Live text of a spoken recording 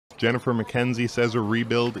Jennifer McKenzie says a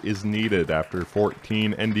rebuild is needed after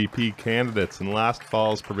 14 NDP candidates in last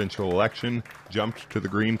fall's provincial election jumped to the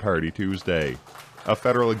Green Party Tuesday. A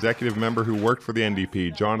federal executive member who worked for the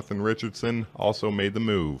NDP, Jonathan Richardson, also made the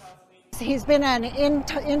move. He's been an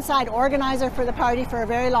inside organizer for the party for a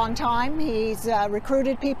very long time. He's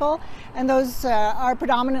recruited people, and those are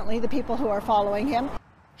predominantly the people who are following him.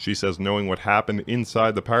 She says knowing what happened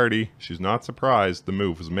inside the party, she's not surprised the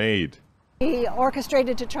move was made. He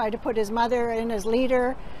orchestrated to try to put his mother in as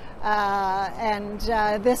leader, and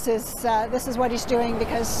this is what he's doing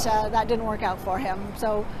because that didn't work out for him.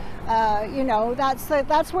 So, you know,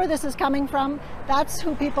 that's where this is coming from. That's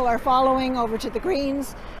who people are following over to the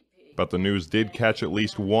Greens. But the news did catch at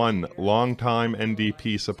least one longtime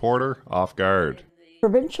NDP supporter off guard.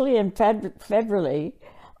 Provincially and federally,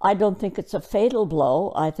 I don't think it's a fatal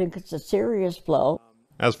blow. I think it's a serious blow.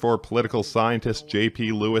 As for political scientist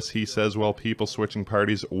J.P. Lewis, he says while people switching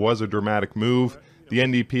parties was a dramatic move, the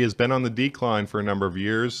NDP has been on the decline for a number of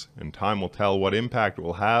years, and time will tell what impact it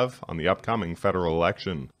will have on the upcoming federal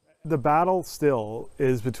election. The battle still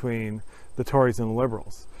is between the Tories and the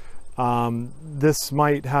Liberals. This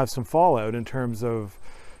might have some fallout in terms of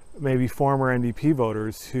maybe former NDP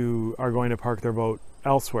voters who are going to park their vote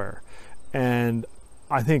elsewhere. And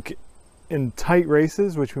I think in tight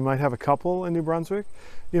races, which we might have a couple in New Brunswick,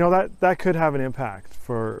 you know, that could have an impact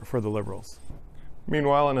for the Liberals.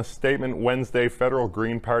 Meanwhile, in a statement Wednesday, federal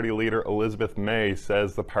Green Party leader Elizabeth May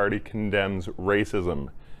says the party condemns racism.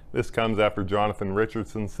 This comes after Jonathan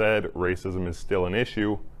Richardson said racism is still an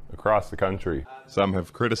issue across the country. Some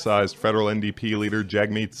have criticized federal NDP leader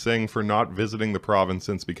Jagmeet Singh for not visiting the province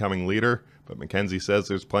since becoming leader, but McKenzie says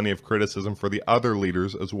there's plenty of criticism for the other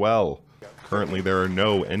leaders as well. Currently, there are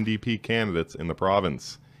no NDP candidates in the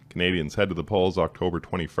province. Canadians head to the polls October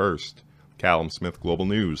 21st. Callum Smith, Global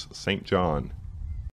News, St. John.